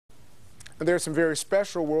And there are some very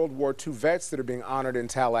special World War II vets that are being honored in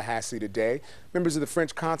Tallahassee today. Members of the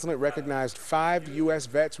French Consulate recognized 5 U.S.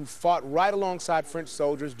 vets who fought right alongside French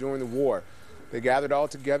soldiers during the war. They gathered all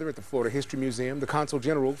together at the Florida History Museum. The Consul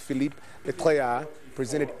General, Philippe Leclerc,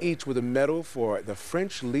 presented each with a medal for the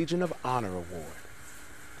French Legion of Honor Award.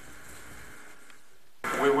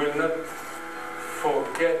 We will not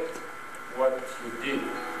forget what you did.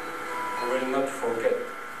 We will not forget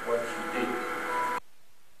what you did.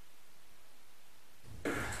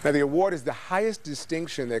 Now, the award is the highest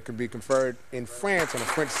distinction that can be conferred in France on a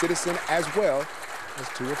French citizen as well as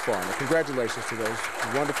to a foreigner. Congratulations to those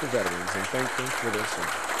wonderful veterans, and thank them for their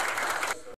service.